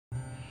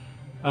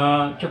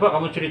Coba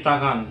kamu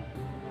ceritakan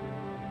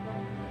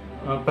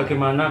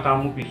bagaimana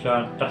kamu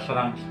bisa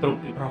terserang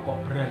stroke.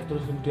 Rokok berat,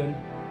 terus kemudian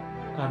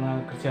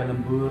karena kerja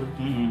lembur,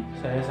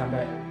 saya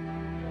sampai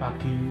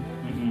pagi,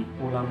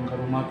 pulang ke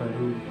rumah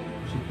baru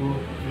subuh,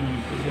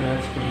 istirahat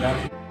sebentar,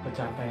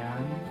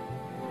 kecapean.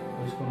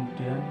 Terus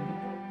kemudian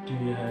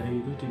di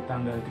hari itu, di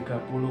tanggal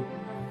 30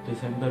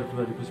 Desember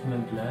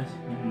 2019,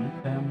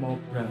 saya mau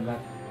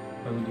berangkat,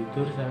 bangun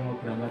tidur, saya mau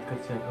berangkat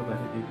kerja ke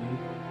BATIK TV.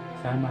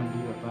 Saya mandi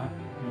Bapak,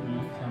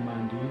 saya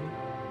mandi,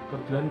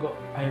 kebetulan kok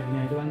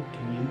airnya itu kan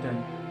dingin dan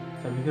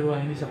saya pikir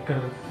wah ini seger.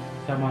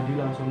 Saya mandi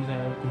langsung,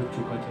 saya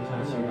glujuk aja,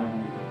 saya siram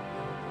gitu.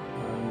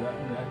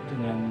 Enggak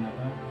dengan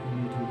apa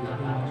ini dulu,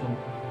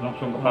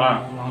 Langsung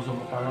kepala langsung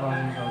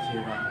saya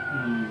siram.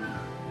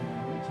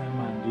 Saya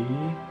mandi,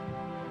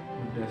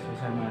 udah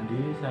selesai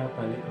mandi, saya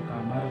balik ke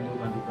kamar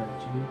untuk ganti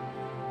baju.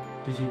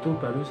 Di situ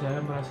baru saya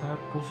merasa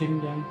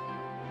pusing yang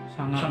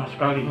sangat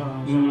sekali.